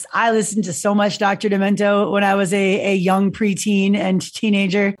I listened to so much Dr. Demento when I was a young preteen and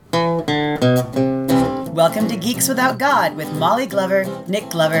teenager. Welcome to Geeks Without God with Molly Glover, Nick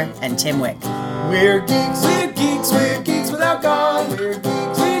Glover, and Tim Wick. We're geeks, we're geeks, we're geeks without God. We're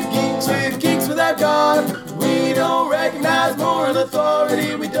geeks, we're geeks, we're geeks without God. We don't recognize moral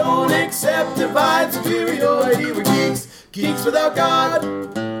authority. We don't accept divine superiority. We're geeks, geeks without God.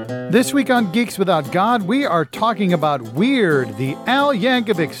 This week on Geeks Without God, we are talking about Weird, the Al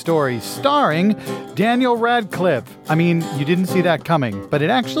Yankovic story starring Daniel Radcliffe. I mean, you didn't see that coming, but it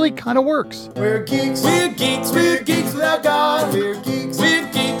actually kind of works. We're geeks, we're geeks, we're geeks without God. We're geeks,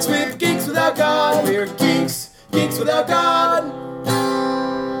 we're geeks, we're geeks without God. We're geeks, geeks without God.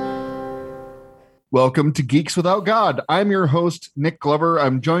 Welcome to Geeks Without God. I'm your host, Nick Glover.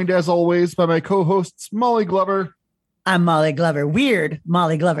 I'm joined, as always, by my co-hosts, Molly Glover. I'm Molly Glover. Weird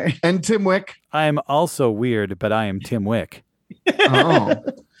Molly Glover. And Tim Wick. I am also weird, but I am Tim Wick. Oh.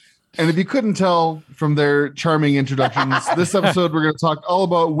 And if you couldn't tell from their charming introductions, this episode we're going to talk all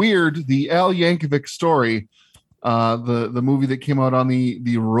about Weird, the Al Yankovic story, the movie that came out on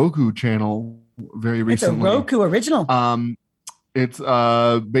the Roku channel very recently. It's a Roku original. It's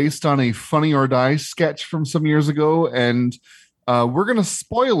based on a Funny or Die sketch from some years ago, and we're going to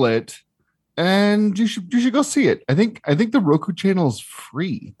spoil it. And you should go see it. I think the Roku channel is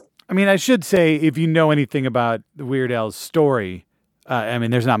free. I mean, I should say, if you know anything about Weird Al's story, I mean,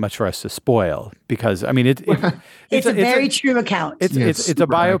 there's not much for us to spoil because, I mean, it's a very true account. It's a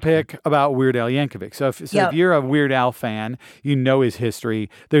biopic about Weird Al Yankovic. So if you're a Weird Al fan, you know his history.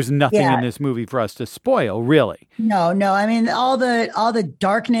 There's nothing in this movie for us to spoil, really. No. I mean, all the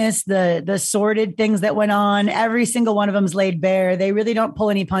darkness, the sordid things that went on, every single one of them is laid bare. They really don't pull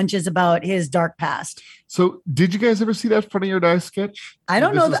any punches about his dark past. So did you guys ever see that Funny or Die sketch? I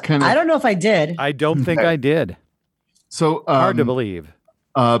don't know. I don't know if I did. I don't think I did. So hard to believe.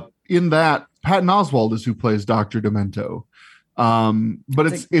 In that, Patton Oswalt is who plays Dr. Demento. But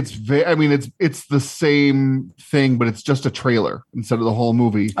it's the same thing, but it's just a trailer instead of the whole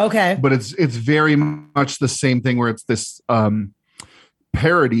movie. Okay. But it's very much the same thing where it's this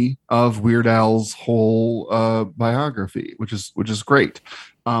parody of Weird Al's whole biography, which is great.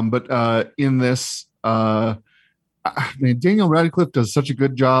 But in this, Daniel Radcliffe does such a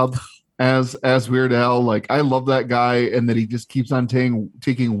good job as Weird Al. Like, I love that guy, and that he just keeps on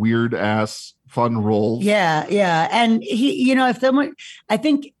taking weird ass fun roles. Yeah. And he, if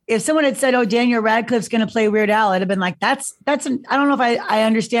someone had said, "Oh, Daniel Radcliffe's going to play Weird Al," I'd have been like, I don't know if I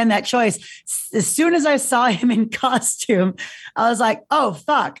understand that choice. As soon as I saw him in costume, I was like, oh,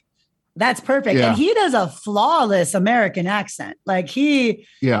 fuck, that's perfect. Yeah. And he does a flawless American accent. Like he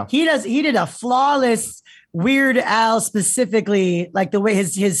did a flawless Weird Al, specifically, like the way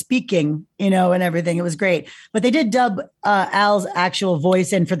his speaking, and everything. It was great. But they did dub Al's actual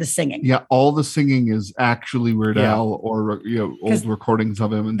voice in for the singing. Yeah, all the singing is actually Weird Al, or old recordings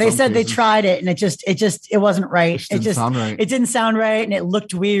of him. They said they tried it, and it wasn't right. It didn't sound right. It didn't sound right, and it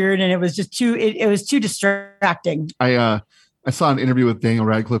looked weird, and it was just too. It was too distracting. I saw an interview with Daniel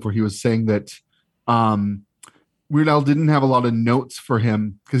Radcliffe where he was saying that Weird Al didn't have a lot of notes for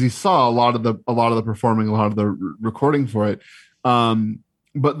him because he saw a lot of the performing, a lot of the recording for it.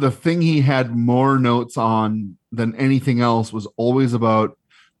 But the thing he had more notes on than anything else was always about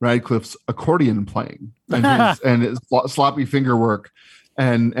Radcliffe's accordion playing and his sloppy finger work.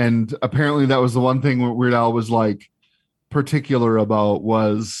 And apparently that was the one thing where Weird Al was like particular about,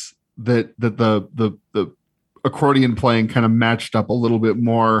 was that the accordion playing kind of matched up a little bit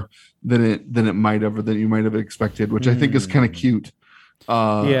more than you might have expected, which I think is kind of cute.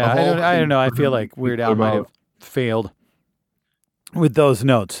 I don't know. I feel like Weird Al might have failed with those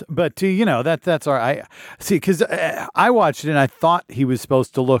notes, but that's all right. See, because I watched it and I thought he was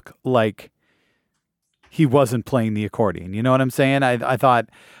supposed to look like he wasn't playing the accordion. You know what I'm saying? I thought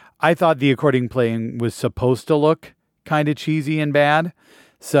the accordion playing was supposed to look kind of cheesy and bad.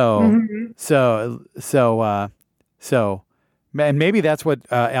 So, and maybe that's what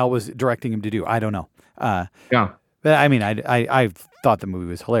Al was directing him to do. I don't know. Yeah. But I mean, I thought the movie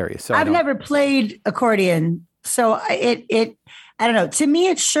was hilarious. So I've never played accordion, so I don't know. To me,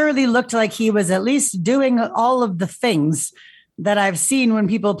 it surely looked like he was at least doing all of the things that I've seen when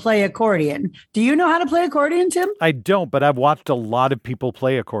people play accordion. Do you know how to play accordion, Tim? I don't, but I've watched a lot of people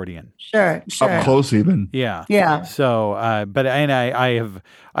play accordion. Sure. Up close, even. Yeah. So, I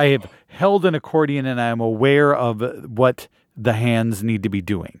have held an accordion, and I'm aware of what the hands need to be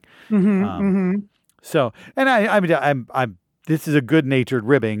doing. So, and I'm this is a good-natured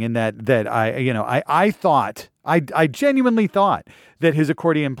ribbing in that I genuinely thought that his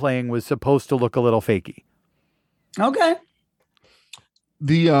accordion playing was supposed to look a little fakey. Okay.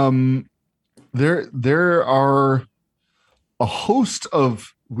 there are a host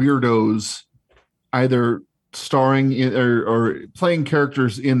of weirdos either starring in or playing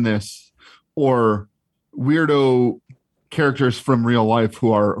characters in this, or weirdo characters from real life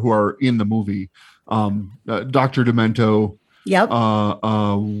who are in the movie. Dr. Demento. Yep.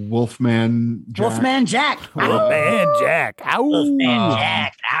 Wolfman Jack. Wolfman Jack. Wolfman Jack. Ow. Wolfman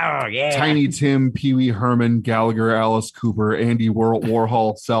Jack. Oh, yeah. Tiny Tim, Pee Wee Herman, Gallagher, Alice Cooper, Andy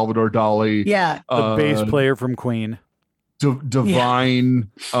Warhol, Salvador Dali. Yeah. The bass player from Queen. Divine.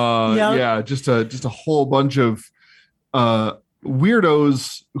 Yeah, just a whole bunch of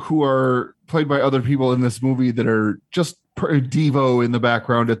weirdos who are played by other people in this movie that are just Devo in the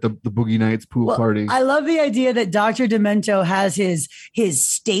background at the Boogie Nights pool party. I love the idea that Dr. Demento has his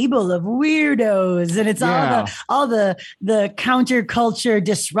stable of weirdos, and it's all the counterculture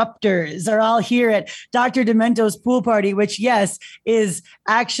disruptors are all here at Dr. Demento's pool party, which is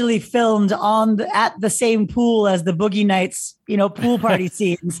actually filmed at the same pool as the Boogie Nights pool party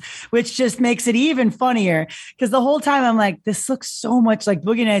scenes, which just makes it even funnier, because the whole time I'm like, this looks so much like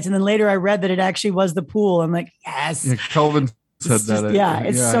Boogie Nights, and then later I read that it actually was the pool. I'm like, yes. Yeah, Kelvin said that.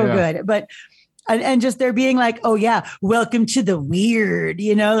 It's so good. But and just they're being like, oh yeah, welcome to the weird,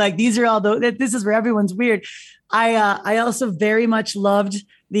 these are all this is where everyone's weird. I also very much loved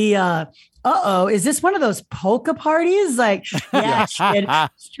the is this one of those polka parties? Like, yeah, kid,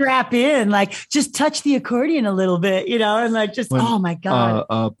 strap in, like just touch the accordion a little bit, and like just oh my god.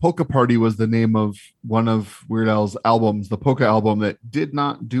 Polka Party was the name of one of Weird Al's albums, the polka album that did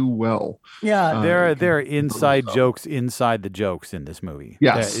not do well. Yeah, there are inside jokes inside the jokes in this movie.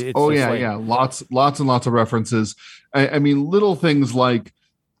 Yes. Lots and lots of references. I mean, little things like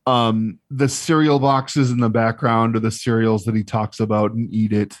the cereal boxes in the background, or the cereals that he talks about and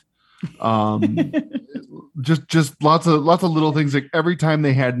eat it. Just lots of little things. Like every time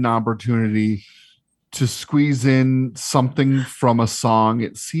they had an opportunity to squeeze in something from a song,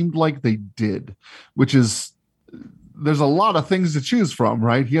 it seemed like they did, which is, there's a lot of things to choose from,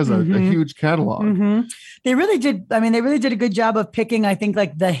 right? He has a huge catalog. Mm-hmm. They really did. I mean, they really did a good job of picking, I think,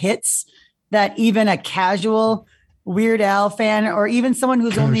 like the hits that even a casual Weird Al fan, or even someone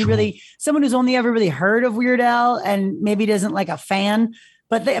who's only ever really heard of Weird Al and maybe isn't like a fan.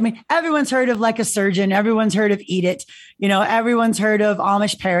 But everyone's heard of Like a Surgeon. Everyone's heard of Eat It. Everyone's heard of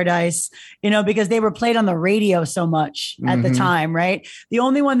Amish Paradise, because they were played on the radio so much at the time, right? The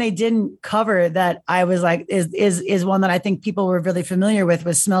only one they didn't cover that I was like, is one that I think people were really familiar with,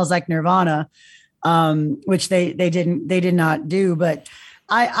 was Smells Like Nirvana, which they did not do. But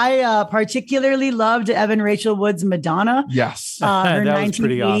I particularly loved Evan Rachel Wood's Madonna. Yes. Her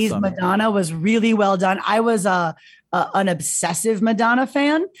 1980s awesome. Madonna was really well done. I was an obsessive Madonna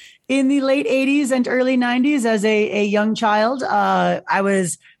fan in the late 80s and early 90s as a young child. I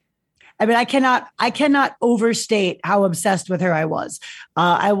cannot overstate how obsessed with her I was.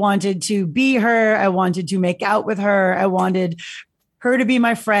 I wanted to be her. I wanted to make out with her. I wanted her to be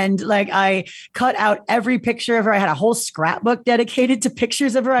my friend. Like, I cut out every picture of her. I had a whole scrapbook dedicated to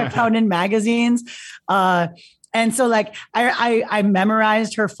pictures of her I found in magazines. And so like I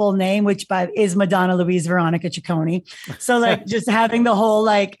memorized her full name, which is Madonna Louise Veronica Ciccone. So like just having the whole,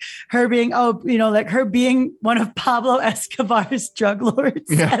 like her being, like her being one of Pablo Escobar's drug lords.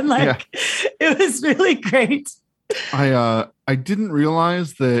 Yeah, and like, it was really great. I didn't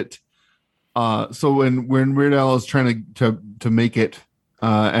realize that. So when Weird Al is trying to make it,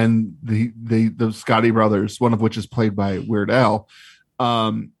 and the Scotti brothers, one of which is played by Weird Al,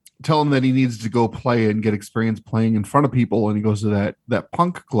 tell him that he needs to go play and get experience playing in front of people, and he goes to that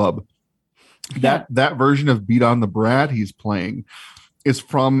punk club. That version of Beat on the Brat he's playing is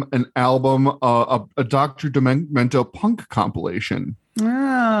from an album, a Dr. Demento punk compilation.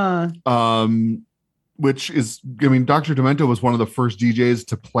 Which is, Dr. Demento was one of the first DJs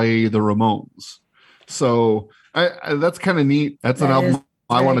to play the Ramones. So that's kind of neat. That's an album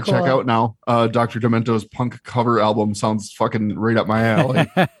I want to check out now. Dr. Demento's punk cover album sounds fucking right up my alley.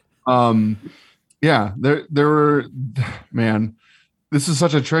 There were, man, this is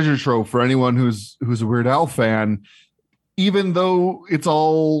such a treasure trove for anyone who's a Weird Al fan, even though it's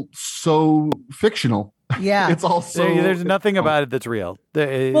all so fictional. Yeah, it's also there's nothing about it that's real.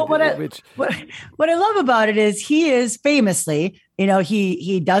 What I love about it is he is famously,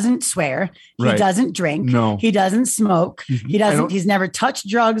 he doesn't swear, he doesn't drink, no, he doesn't smoke, he's never touched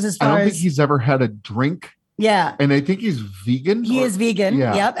drugs. I don't think he's ever had a drink. Yeah, and I think he's vegan. He is vegan.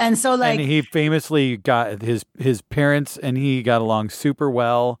 Yeah. Yep. And so and he famously got his parents and he got along super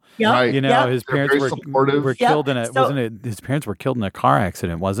well. Yep. Right. His parents were killed in a his parents were killed in a car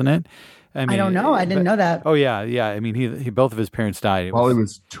accident, wasn't it? I don't know. I didn't know that. Oh yeah. I mean, he both of his parents died. While he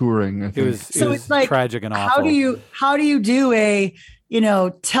was touring, I think. It was it's like tragic and awful. How do you do a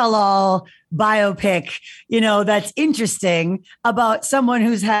tell-all biopic, that's interesting about someone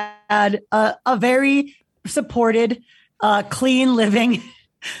who's had a very supported, clean living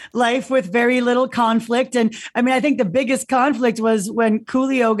life with very little conflict? And I mean, I think the biggest conflict was when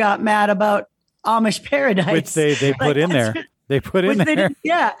Coolio got mad about Amish Paradise, which they put in there. They put in there.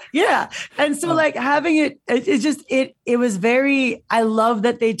 Yeah. And so like having it's just, it was very, I love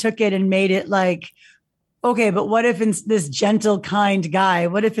that they took it and made it like, okay, but what if this gentle, kind guy,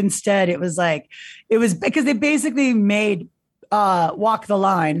 what if instead it was because they basically made Walk the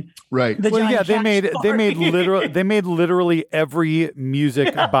Line. Right. They made literally every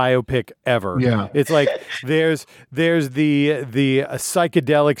music biopic ever. Yeah. It's like there's the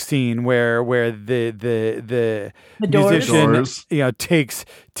psychedelic scene where the musician Doors. takes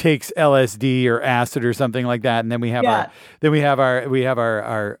LSD or acid or something like that, and then we have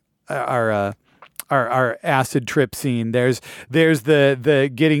our acid trip scene. There's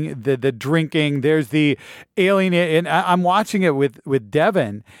the getting the drinking. There's the alien. And I'm watching it with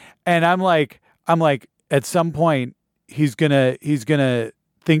Devin, and I'm like at some point he's gonna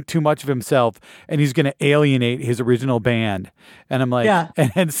think too much of himself and he's gonna alienate his original band. And I'm like,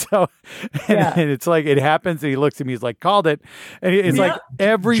 and it's like it happens. And he looks at me. He's like, called it. And it's like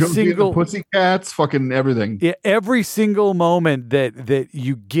every single Pussycats, fucking everything. Yeah, every single moment that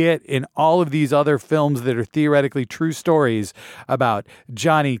you get in all of these other films that are theoretically true stories about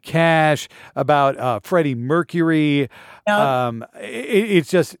Johnny Cash, about Freddie Mercury, it's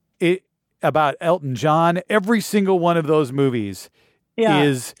just about Elton John. Every single one of those movies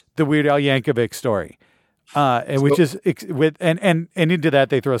is the Weird Al Yankovic story. Which is with and into that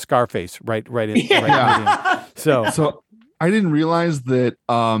they throw Scarface right in. Right in. So I didn't realize that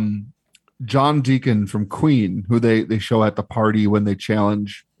John Deacon from Queen, who they show at the party when they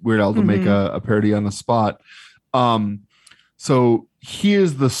challenge Weird Al to make a parody on the spot. So he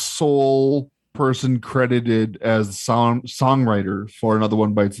is the sole person credited as songwriter for Another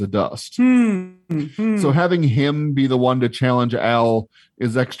One Bites the Dust. So having him be the one to challenge Al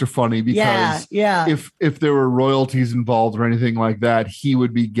is extra funny because if there were royalties involved or anything like that, he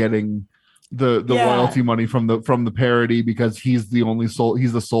would be getting the royalty money from the parody because he's the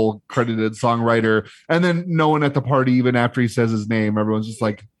sole credited songwriter. And then no one at the party, even after he says his name, everyone's just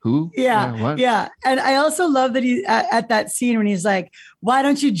like, who? What? And I also love that he at that scene when he's like, why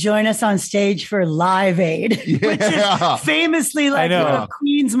don't you join us on stage for Live Aid? Which is famously like one of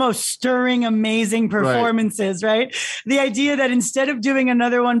Queen's most stirring, amazing performances, right? The idea that instead of doing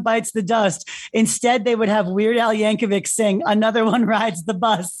Another One Bites the Dust, instead they would have Weird Al Yankovic sing Another One Rides the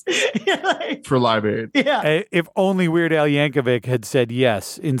Bus. For Live Aid. Yeah. If only Weird Al Yankovic had said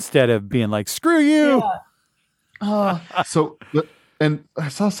yes instead of being like, screw you. Yeah. So, and I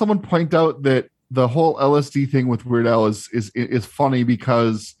saw someone point out that the whole LSD thing with Weird Al is funny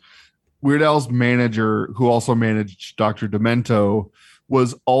because Weird Al's manager, who also managed Dr. Demento,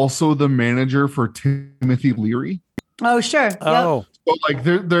 was also the manager for Timothy Leary. Oh, sure. Oh, so like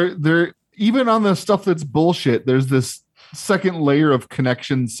they're even on the stuff that's bullshit. There's this second layer of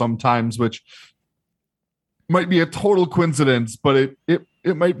connections sometimes, which might be a total coincidence, but it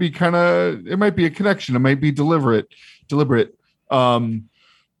might be it might be a connection. It might be deliberate. Did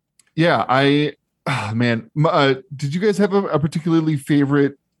you guys have a particularly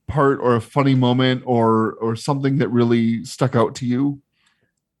favorite part or a funny moment or something that really stuck out to you?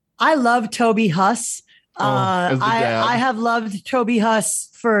 I love Toby Huss. I have loved Toby Huss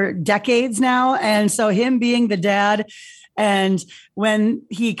for decades now. And so him being the dad, and when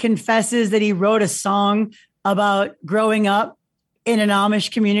he confesses that he wrote a song about growing up in an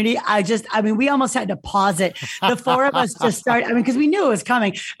Amish community, we almost had to pause it. The four of us just started, because we knew it was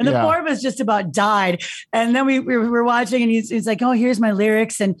coming. And the four of us just about died. And then we were watching and he's like, oh, here's my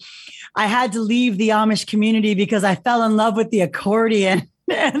lyrics. And I had to leave the Amish community because I fell in love with the accordion.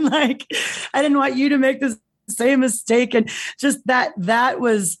 And like, I didn't want you to make the same mistake. And just that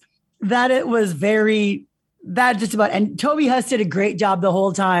was very... That just about, and Toby Huss did a great job the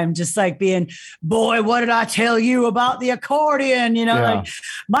whole time, just like being, boy, what did I tell you about the accordion? Like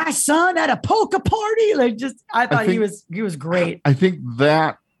my son at a polka party. Like I thought he was great. I think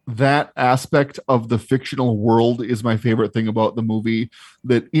that aspect of the fictional world is my favorite thing about the movie,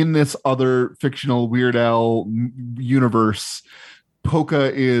 that in this other fictional Weird Al universe,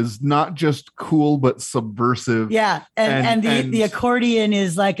 polka is not just cool but subversive. Yeah, and the accordion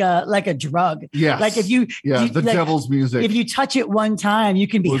is like a drug. Yes, like if you the devil's music. If you touch it one time, you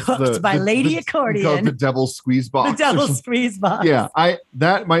can be hooked by Lady Accordion. The devil's squeeze box. The devil's squeeze box. Yeah,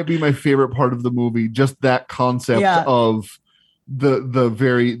 that might be my favorite part of the movie. Just that concept of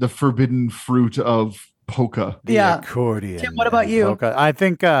the forbidden fruit of polka. The accordion. Tim, what about you? Polka. I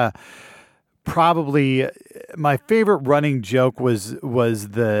think probably my favorite running joke was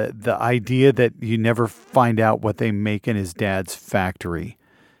the idea that you never find out what they make in his dad's factory.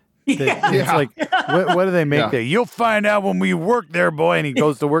 It's like, what do they make there? You'll find out when we work there, boy. And he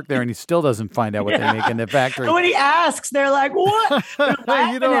goes to work there, and he still doesn't find out what they make in the factory. And when he asks, they're like, "What?" They're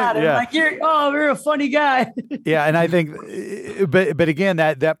laughing at him. Like, you're a funny guy. Yeah, and I think, but again,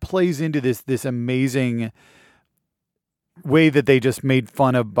 that plays into this amazing way that they just made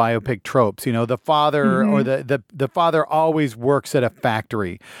fun of biopic tropes. The father or the father always works at a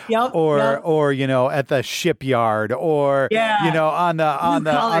factory, or at the shipyard, or on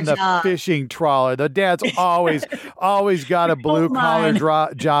the fishing trawler. The dad's always got a blue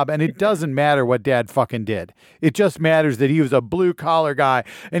collar job, and it doesn't matter what dad fucking did. It just matters that he was a blue collar guy,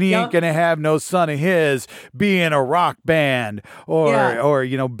 and he ain't gonna have no son of his be in a rock band or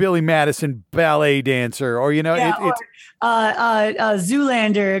Billy Madison ballet dancer, or it's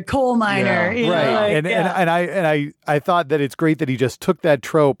Zoolander, coal miner, right? And I thought that it's great that he just took that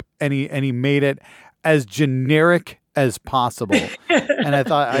trope and he made it as generic as possible. And I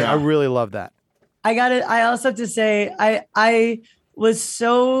thought I really love that. I also have to say I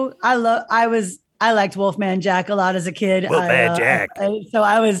liked Wolfman Jack a lot as a kid. Wolfman Jack. So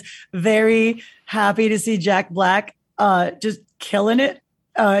I was very happy to see Jack Black just killing it.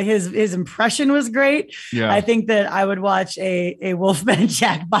 His impression was great. Yeah. I think that I would watch a Wolfman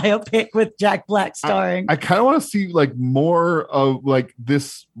Jack biopic with Jack Black starring. I kind of want to see like more of like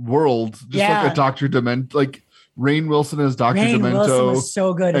this world, just like a Dr. Demento, like Rainn Wilson as Dr. Demento. Wilson was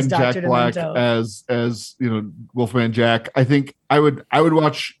so good as Dr. Jack Black Demento. as Wolfman Jack. I think I would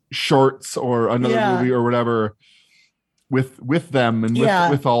watch Shorts or another movie or whatever with them and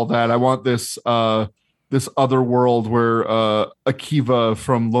with all that. I want this other world where Akiva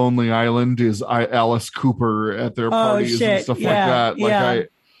from Lonely Island is Alice Cooper at their parties and stuff like that. Like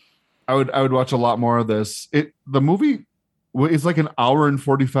I would watch a lot more of this. The movie is like an hour and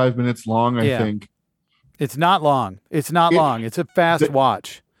 45 minutes long, I think. It's not long. It's long. It's a fast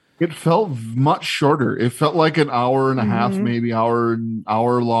watch. It felt much shorter. It felt like an hour and a half, maybe hour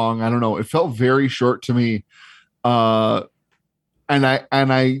long. I don't know. It felt very short to me. And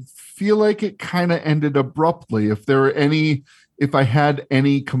I feel like it kind of ended abruptly. If I had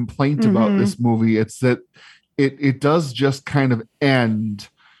any complaint about this movie, it's that it does just kind of end,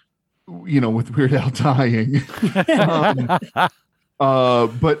 with Weird Al dying.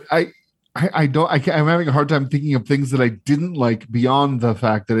 But I'm having a hard time thinking of things that I didn't like beyond the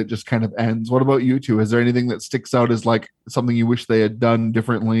fact that it just kind of ends. What about you two? Is there anything that sticks out as like something you wish they had done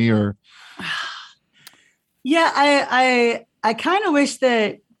differently or? Yeah, I kind of wish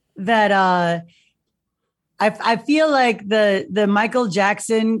that I feel like the Michael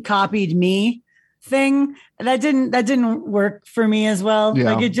Jackson copied me thing that didn't work for me as well.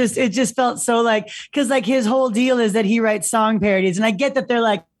 Yeah. Like it just felt so like, because like his whole deal is that he writes song parodies, and I get that they're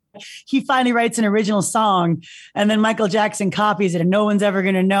like, he finally writes an original song and then Michael Jackson copies it and no one's ever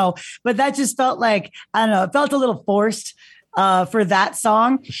going to know. But that just felt like, I don't know, it felt a little forced for that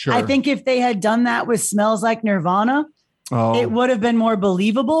song. Sure. I think if they had done that with Smells Like Nirvana, it would have been more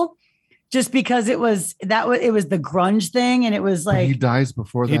believable, just because it was the grunge thing, and it was like, but he dies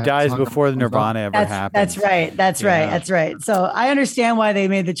before that. He dies before the Nirvana ever happens. That's right. So I understand why they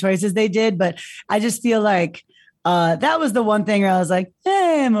made the choices they did, but I just feel like that was the one thing where I was like,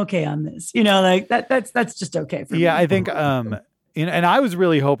 I'm okay on this. Like that's just okay for me. Yeah, I think and I was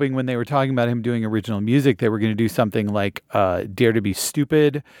really hoping when they were talking about him doing original music, they were going to do something like Dare to Be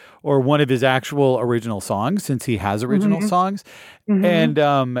Stupid or one of his actual original songs, since he has original songs.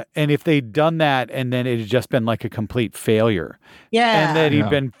 Mm-hmm. And if they'd done that and then it had just been like a complete failure. Yeah. And that he'd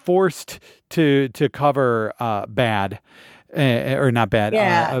been forced to cover Bad. Or not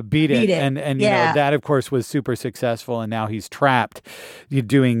bad, Beat It. And that of course was super successful, and now he's trapped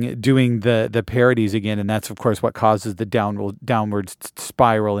doing the parodies again, and that's of course what causes the downward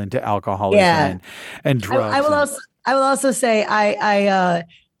spiral into alcoholism and drugs. I will also say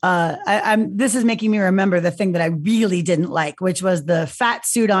I'm this is making me remember the thing that I really didn't like, which was the fat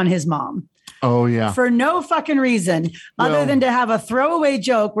suit on his mom. Oh yeah. For no fucking reason other than to have a throwaway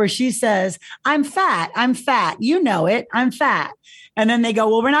joke where she says, I'm fat. You know it. I'm fat. And then they go,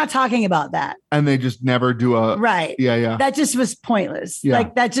 well, we're not talking about that. And they just never do a right. Yeah. That just was pointless. Yeah.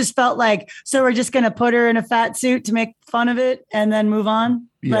 Like that just felt like, so we're just going to put her in a fat suit to make fun of it and then move on.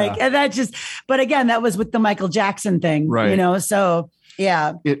 Yeah. Like, and that just, but again, that was with the Michael Jackson thing, right. you know? So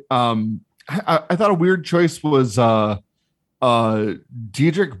yeah. I thought a weird choice was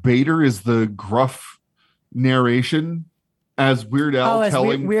Diedrich Bader is the gruff narration as Weird Al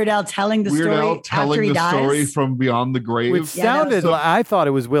telling Weird Al telling the story after he dies. Story from beyond the grave. Which sounded like, I thought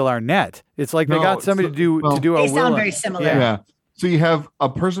it was Will Arnett. It's like they got somebody to do a They sound very similar. Yeah. So you have a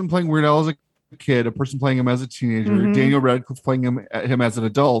person playing Weird Al as a kid, a person playing him as a teenager, Daniel Radcliffe playing him as an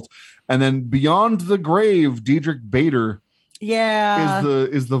adult, and then beyond the grave, Diedrich Bader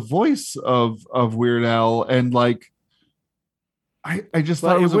is the voice of Weird Al. And like I just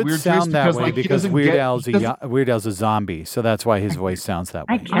thought it was a weird sound that way because Weird Al's a zombie, so that's why his voice sounds that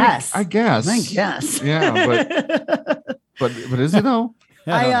way. I guess. Yeah, but is it though?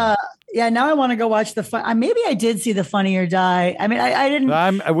 Now I want to go watch the fun. Maybe I did see the Funny or Die. I mean, I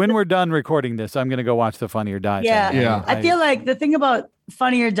didn't. When we're done recording this, I'm going to go watch the Funny or Die. Yeah. I feel like the thing about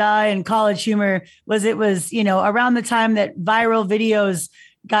Funny or Die and College Humor was it was, around the time that viral videos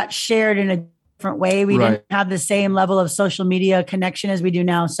got shared in a different way. We didn't have the same level of social media connection as we do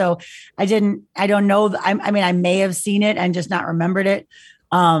now. So I don't know. I mean, I may have seen it and just not remembered it.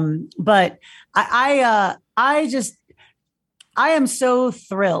 But I am so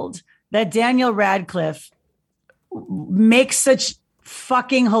thrilled that Daniel Radcliffe makes such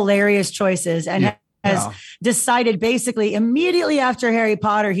fucking hilarious choices and has decided basically immediately after Harry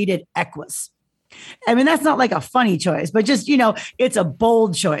Potter, he did Equus. I mean, that's not like a funny choice, but just, it's a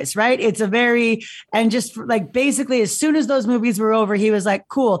bold choice, right? It's like basically as soon as those movies were over, he was like,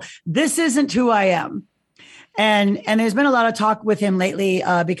 cool, this isn't who I am. And there's been a lot of talk with him lately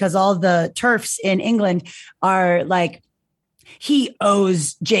because all the TERFs in England are like, he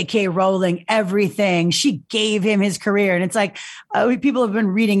owes J.K. Rowling everything. She gave him his career. And it's like, people have been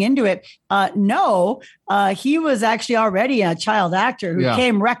reading into it. No, he was actually already a child actor who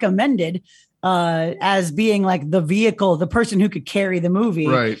came recommended as being like the vehicle, the person who could carry the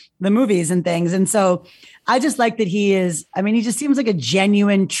movies and things. And so I just like that he just seems like a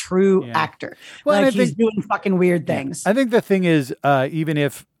genuine, true actor. Well, like he's doing fucking weird things. I think the thing is, even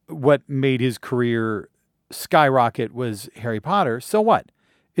if what made his career skyrocket was Harry Potter, so what?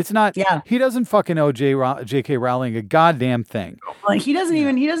 It's not. Yeah. He doesn't fucking owe J.K. Rowling a goddamn thing. Well, he doesn't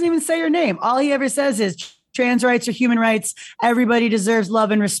even say her name. All he ever says is trans rights are human rights. Everybody deserves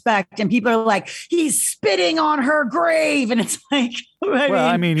love and respect. And people are like, he's spitting on her grave, and it's like,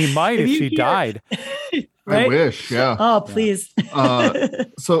 I mean, he might if she died. Right? I wish. Yeah. Oh, please.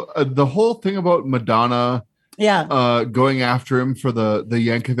 So the whole thing about Madonna. Going after him for the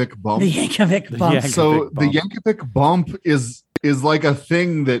Yankovic bump. The Yankovic bump. The Yankovic bump is like a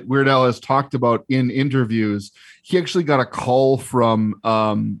thing that Weird Al has talked about in interviews. He actually got a call from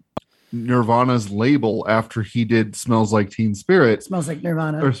Nirvana's label after he did Smells Like Teen Spirit. Smells Like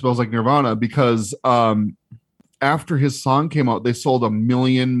Nirvana because after his song came out, they sold 1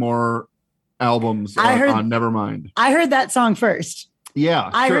 million more albums on Nevermind. I heard that song first. Yeah,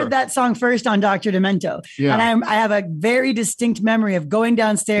 I heard that song first on Dr. Demento. Yeah. And I have a very distinct memory of going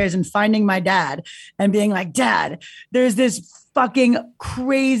downstairs and finding my dad and being like, Dad, there's this fucking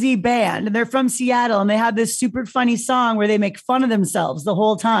crazy band and they're from Seattle and they have this super funny song where they make fun of themselves the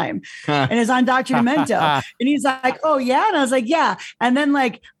whole time. And it's on Dr. Demento. And he's like, oh yeah. And I was like, yeah. And then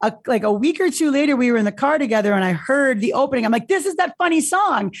like a week or two later, we were in the car together and I heard the opening. I'm like, this is that funny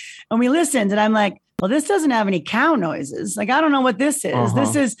song. And we listened and I'm like, well, this doesn't have any cow noises. Like, I don't know what this is.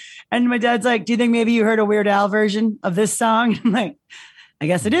 This is, and my dad's like, do you think maybe you heard a Weird Al version of this song? I'm like, I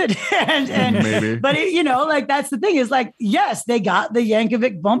guess I did. and maybe. But like, that's the thing is like, yes, they got the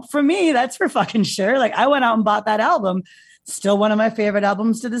Yankovic bump from me. That's for fucking sure. Like I went out and bought that album. Still one of my favorite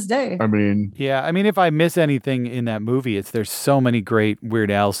albums to this day. I mean, if I miss anything in that movie, there's so many great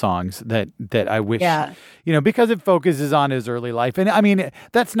Weird Al songs that I wish, because it focuses on his early life. And I mean,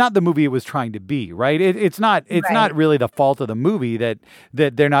 that's not the movie it was trying to be, right? It's not really the fault of the movie that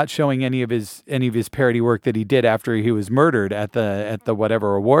they're not showing any of his parody work that he did after he was murdered at the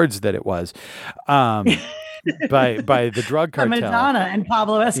whatever awards that it was. by the drug cartel. Madonna and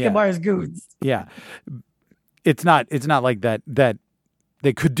Pablo Escobar's goons. Yeah. It's not like that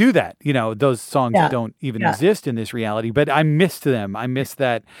they could do that. Those songs don't even exist in this reality, but I missed them. I missed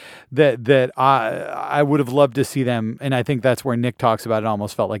that I would have loved to see them. And I think that's where Nick talks about it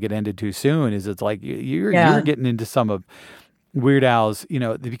almost felt like it ended too soon it's like you're getting into some of Weird Al's,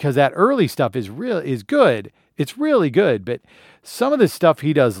 because that early stuff is good. It's really good, but some of the stuff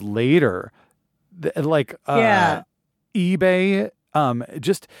he does later, like eBay,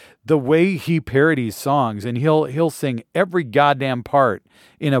 just the way he parodies songs, and he'll sing every goddamn part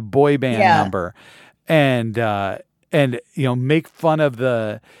in a boy band number, and make fun of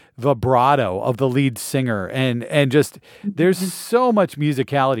the vibrato of the lead singer, and just there's so much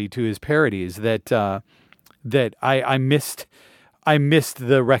musicality to his parodies that I missed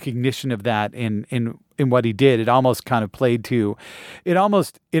the recognition of that in what he did. It almost kind of played to, it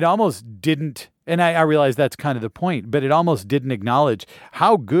almost didn't, and I realize that's kind of the point, but it almost didn't acknowledge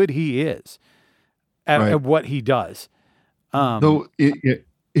how good he is at what he does. Though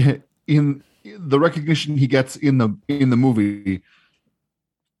in the recognition he gets in the movie,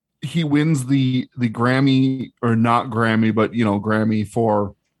 he wins the Grammy, or not Grammy, but Grammy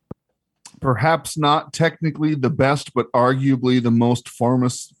for perhaps not technically the best, but arguably the most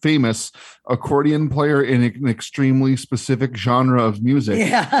famous accordion player in an extremely specific genre of music.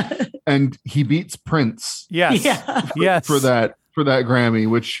 Yeah. And he beats Prince. Yes. Yes. For that Grammy,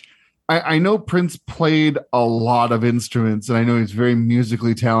 which I know Prince played a lot of instruments, and I know he's very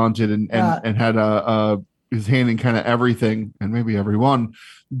musically talented and had his hand in kind of everything, and maybe everyone.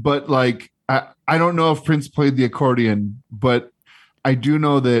 But like, I don't know if Prince played the accordion, but I do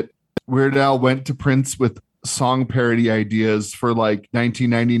know that Weird Al went to Prince with song parody ideas for like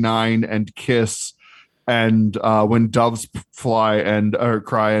 1999 and Kiss and When Doves Fly or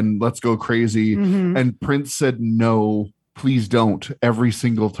Cry and Let's Go Crazy. Mm-hmm. And Prince said, no, please don't, every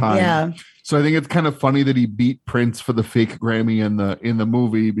single time. Yeah. So I think it's kind of funny that he beat Prince for the fake Grammy in the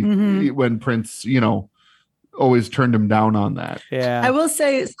movie when Prince, always turned him down on that. Yeah. I will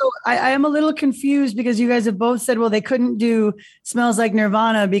say, so I am a little confused because you guys have both said, well, they couldn't do Smells Like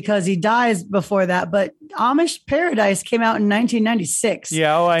Nirvana because he dies before that, but Amish Paradise came out in 1996.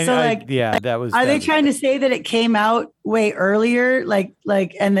 Yeah. That was. Are they trying to say that it came out way earlier?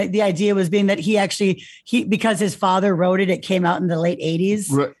 And the idea was being that he because his father wrote it, it came out in the late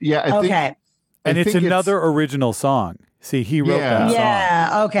 80s. Right, yeah. Okay. And it's another original song. See, he wrote that song.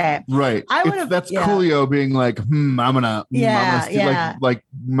 Yeah, okay. Right. That's Coolio being like, I'm gonna steal, like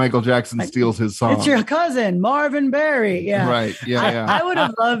Michael Jackson steals his song. It's your cousin, Marvin Berry. Yeah. Right. Yeah. I would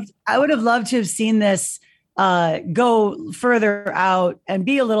have loved to have seen this go further out and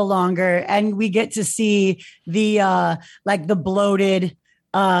be a little longer, and we get to see the the bloated,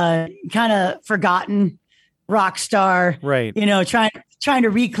 kind of forgotten rock star, right? Trying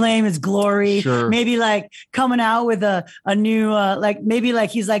to reclaim his glory. Sure. Maybe like coming out with a new maybe like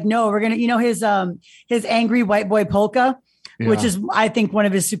he's like, no, we're gonna his angry white boy polka, which is I think one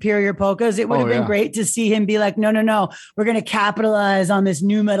of his superior polkas. It would have been great to see him be like, no, we're gonna capitalize on this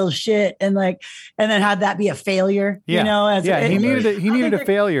new metal shit and then have that be a failure. Yeah. He needed a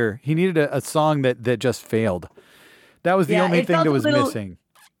failure. He needed a song that just failed. That was the only thing that was missing.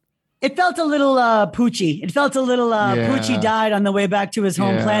 It felt a little Poochie. It felt a little Poochie died on the way back to his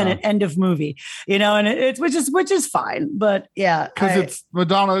home planet. End of movie. And it's which is fine. But yeah, because it's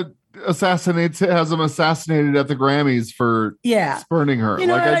Madonna has him assassinated at the Grammys for spurning her.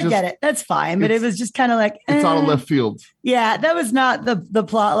 I get it. That's fine. But it was just kind of like it's out of left field. Yeah, that was not the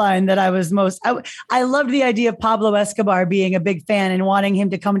plot line that I was most. I loved the idea of Pablo Escobar being a big fan and wanting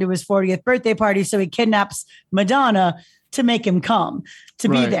him to come to his 40th birthday party, so he kidnaps Madonna to make him come to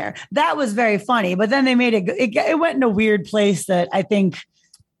be there. That was very funny. But then they made it went in a weird place that I think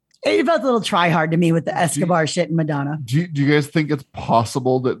it felt a little try hard to me with the Escobar shit and Madonna. Do you guys think it's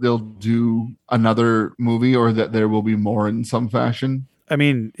possible that they'll do another movie, or that there will be more in some fashion? I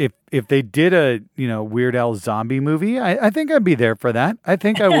mean, if they did a Weird Al zombie movie, I think I'd be there for that. I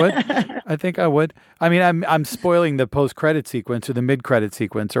think I would. I mean, I'm spoiling the post-credit sequence or the mid-credit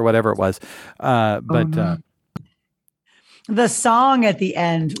sequence or whatever it was. The song at the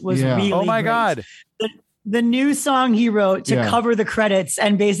end was really oh my great. God. The new song he wrote to cover the credits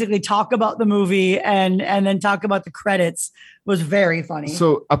and basically talk about the movie and then talk about the credits was very funny.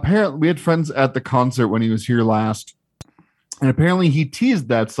 So apparently we had friends at the concert when he was here last, and apparently he teased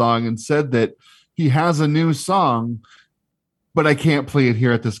that song and said that he has a new song, but I can't play it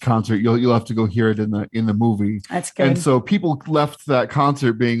here at this concert. You'll have to go hear it in the movie. That's good. And so people left that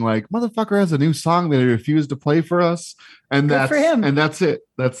concert being like, "Motherfucker has a new song that he refused to play for us," and good that's for him. And that's it.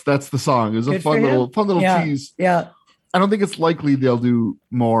 That's the song. It was a fun little tease. Yeah. I don't think it's likely they'll do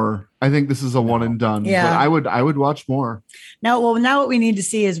more. I think this is a one and done. Yeah. But I would watch more. Now what we need to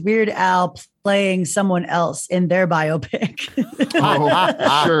see is Weird Al playing someone else in their biopic.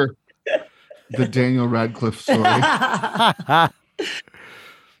 Oh, sure. The Daniel Radcliffe story.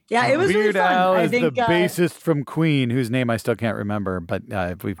 Yeah, it was Weird really fun. Al I is think the bassist from Queen, whose name I still can't remember, but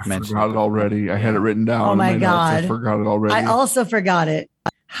we've mentioned forgot it already. I had it written down. Oh my in notes. God. I forgot it already. I also forgot it.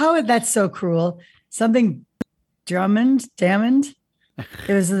 That's so cruel. Something Dammond.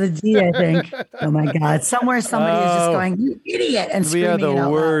 It was the D, I think. Oh my God. Somewhere somebody is just going, "You idiot," and we are screaming the it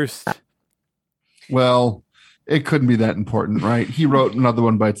out worst. loud. Well, it couldn't be that important, right? He wrote Another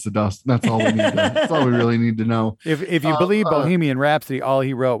One Bites the Dust. That's all we need. That's all we really need to know. If you believe Bohemian Rhapsody, all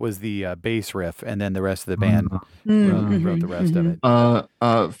he wrote was the bass riff, and then the rest of the band wrote the rest of it. I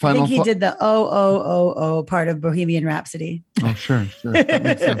think he did the part of Bohemian Rhapsody. Oh, sure. That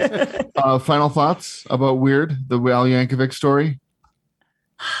makes sense. Final thoughts about Weird, the Al Yankovic story?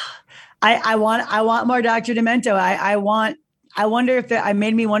 I want more Dr. Demento. I wonder if I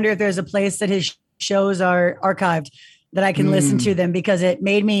made me wonder if there's a place that his shows are archived that I can listen to them, because it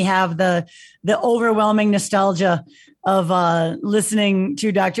made me have the overwhelming nostalgia of listening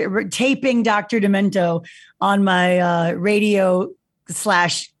to taping Dr. Demento on my radio /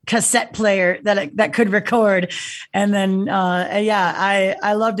 cassette player that could record. And then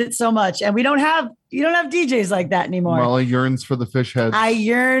I loved it so much. And you don't have DJs like that anymore. Molly yearns for the fish heads. I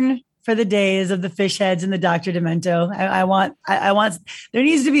yearn for the days of the fish heads and the Dr. Demento. I want, there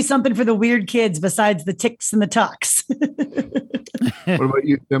needs to be something for the weird kids besides the ticks and the tucks. What about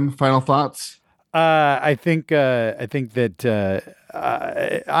you, Tim? Final thoughts? I think that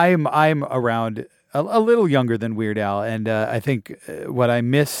I'm around a little younger than Weird Al, and I think what I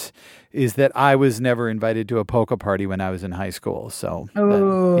miss is that I was never invited to a polka party when I was in high school. So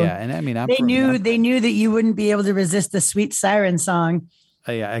and I mean, they knew that you wouldn't be able to resist the Sweet Siren song.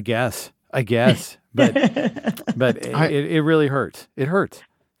 Yeah, I guess, but it really hurts. It hurts.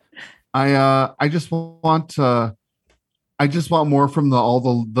 I just want more from all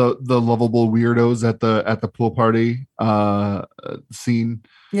the lovable weirdos at the pool party scene.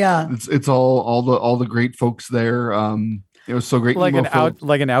 Yeah, it's all the great folks there. It was so great. Like an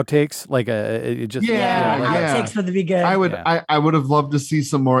outtakes, outtakes would be good. I would have loved to see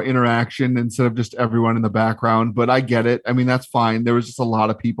some more interaction instead of just everyone in the background, but I get it. I mean, that's fine. There was just a lot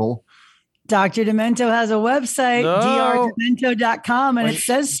of people. Dr. Demento has a website, drdemento.com, and it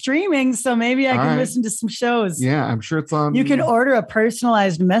says streaming, so maybe I can listen to some shows. Yeah, I'm sure it's on. You can order a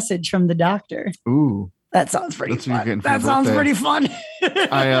personalized message from the doctor. Ooh. That sounds pretty fun. That sounds pretty fun.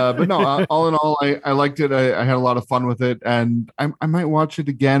 But no, all in all, I liked it. I had a lot of fun with it, and I might watch it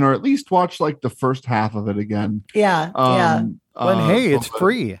again, or at least watch like the first half of it again. Yeah. Well, hey, it's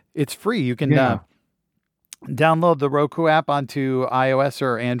free. It's free. You can download the Roku app onto iOS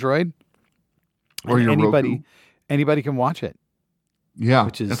or Android, or anybody can watch it. Yeah,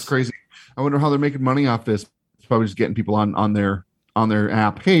 that's crazy. I wonder how they're making money off this. It's probably just getting people on their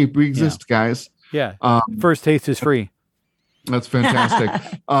app. Hey, we exist, guys. Yeah. First taste is free. That's fantastic.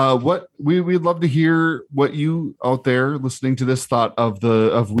 What we'd love to hear what you out there listening to this thought of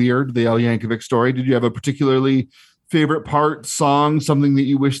Weird, the Al Yankovic story. Did you have a particularly favorite part, song, something that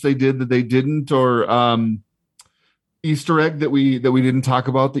you wish they did that they didn't, or Easter egg that we didn't talk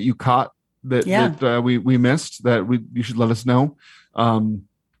about that you caught that we missed that you should let us know.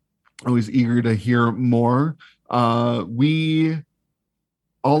 Always eager to hear more.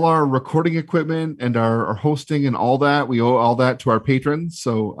 All our recording equipment and our hosting and all that, we owe all that to our patrons.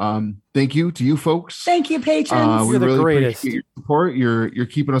 So thank you to you folks. Thank you, patrons. You're the greatest. Appreciate your support. You're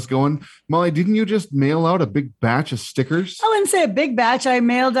keeping us going. Molly, didn't you just mail out a big batch of stickers? I wouldn't say a big batch. I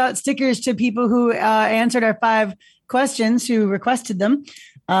mailed out stickers to people who answered our 5 questions, who requested them.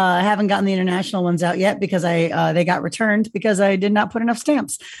 I haven't gotten the international ones out yet because they got returned because I did not put enough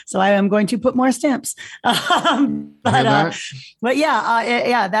stamps. So I am going to put more stamps. That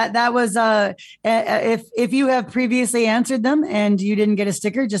was if you have previously answered them and you didn't get a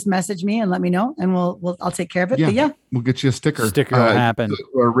sticker, just message me and let me know, and I'll take care of it. Yeah, but we'll get you a sticker. Sticker will happen.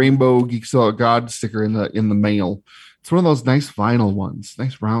 A Rainbow Geeks Out God sticker in the mail. It's one of those nice vinyl ones,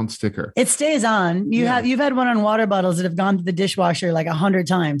 nice round sticker. It stays on. You've had one on water bottles that have gone to the dishwasher like 100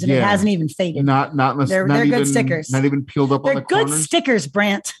 times and it hasn't even faded. They're good stickers. Not even peeled up on the corners. They're good stickers,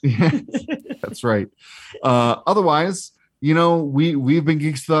 Brant. Yeah, that's right. Otherwise, we've been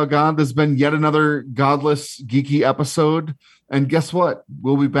Geeks Without God. There's been yet another godless, geeky episode. And guess what?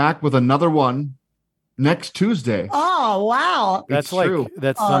 We'll be back with another one next Tuesday. Oh, wow. That's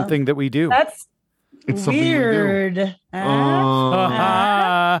something that we do. It's weird.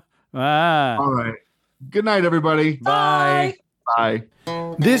 All right. Good night, everybody. Bye. Bye.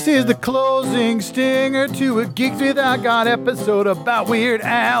 This is the closing stinger to a Geeks Without God episode about Weird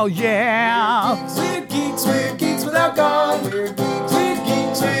Al. Yeah. We're geeks without God. We're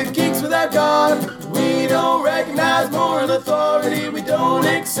geeks without God. We don't recognize moral authority. We don't don't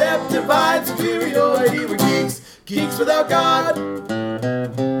accept divine superiority. We're geeks, geeks without God.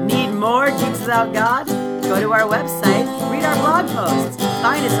 Need more Geeks Without God? Go to our website, read our blog posts,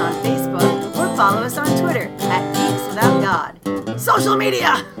 find us on Facebook, or follow us on Twitter at Geeks Without God. Social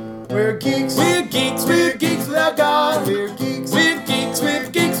media! We're geeks, we're geeks, we're geeks without God. We're geeks, we're geeks, we're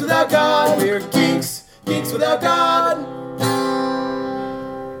geeks without God. We're geeks, geeks without God.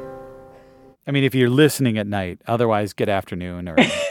 I mean, if you're listening at night, otherwise, good afternoon or